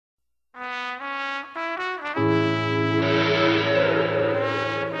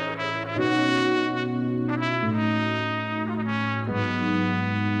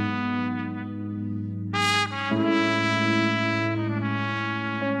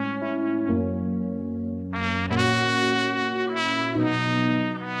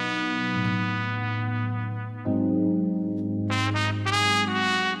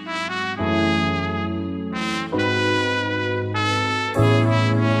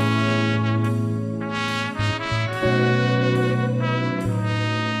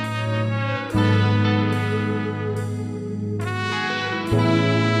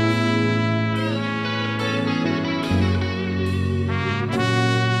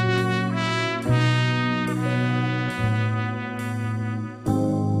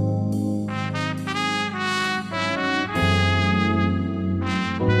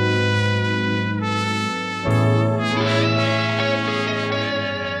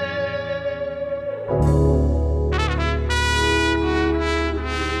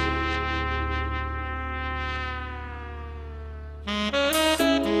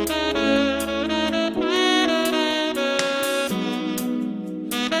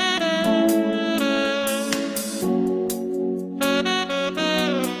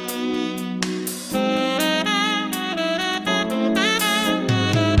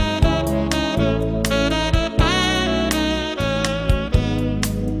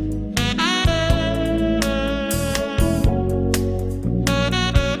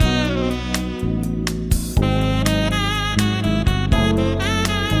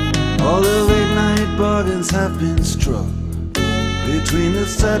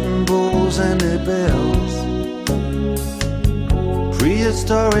satin beaus and their bells,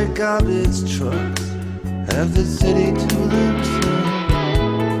 prehistoric garbage trucks have the city to themselves.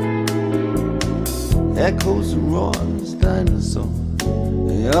 Echoes and roars, dinosaurs,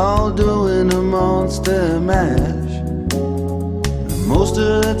 they all doing a monster mash. And most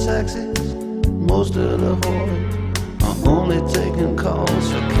of the taxis, most of the hordes are only taking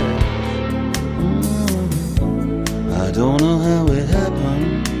calls for cash. I don't know how it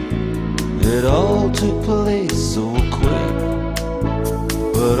happened, it all took place so quick.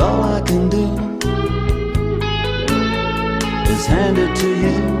 But all I can do is hand it to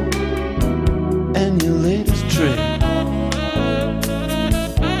you and your latest trick.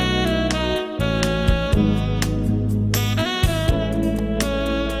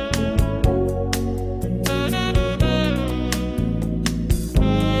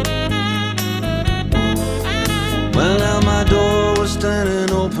 Well, now my door was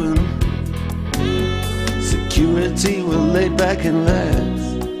standing open, security were laid back and lax.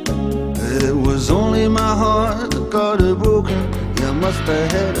 It was only my heart that got it broken. You must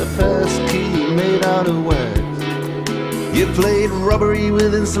have had a pass key made out of wax. You played robbery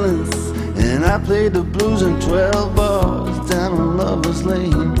with insolence, and I played the blues in 12 bars down on Lover's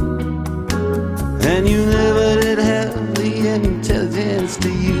Lane. And you never did have the intelligence to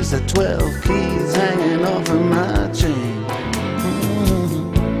use the 12 keys hanging off of my chain.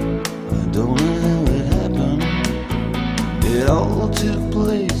 I don't know how it happened, it all took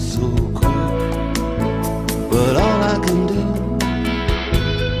place so quick. But all I can do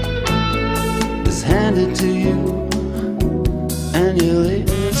is hand it to you and your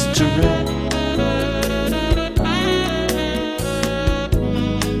latest trick.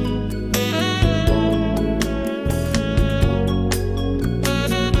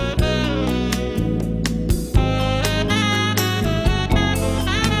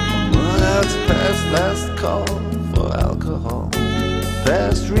 Last call for alcohol,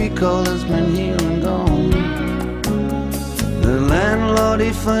 past recall has been here and gone. The landlord,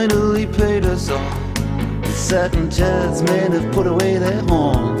 he finally paid us all. The satin chairs men have put away their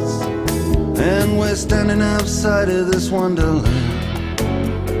horns, and we're standing outside of this wonderland,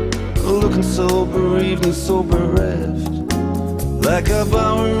 looking so bereaved and so bereft, like a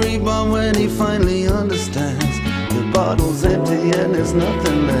Bowery bum when he finally understands the bottle's empty and there's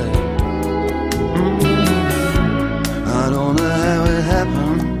nothing left. I don't know how it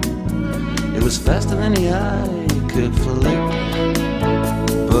happened, it was faster than the eye could flick.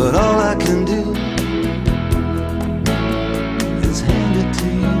 But all I can do is hand it to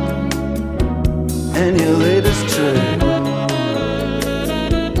you and your latest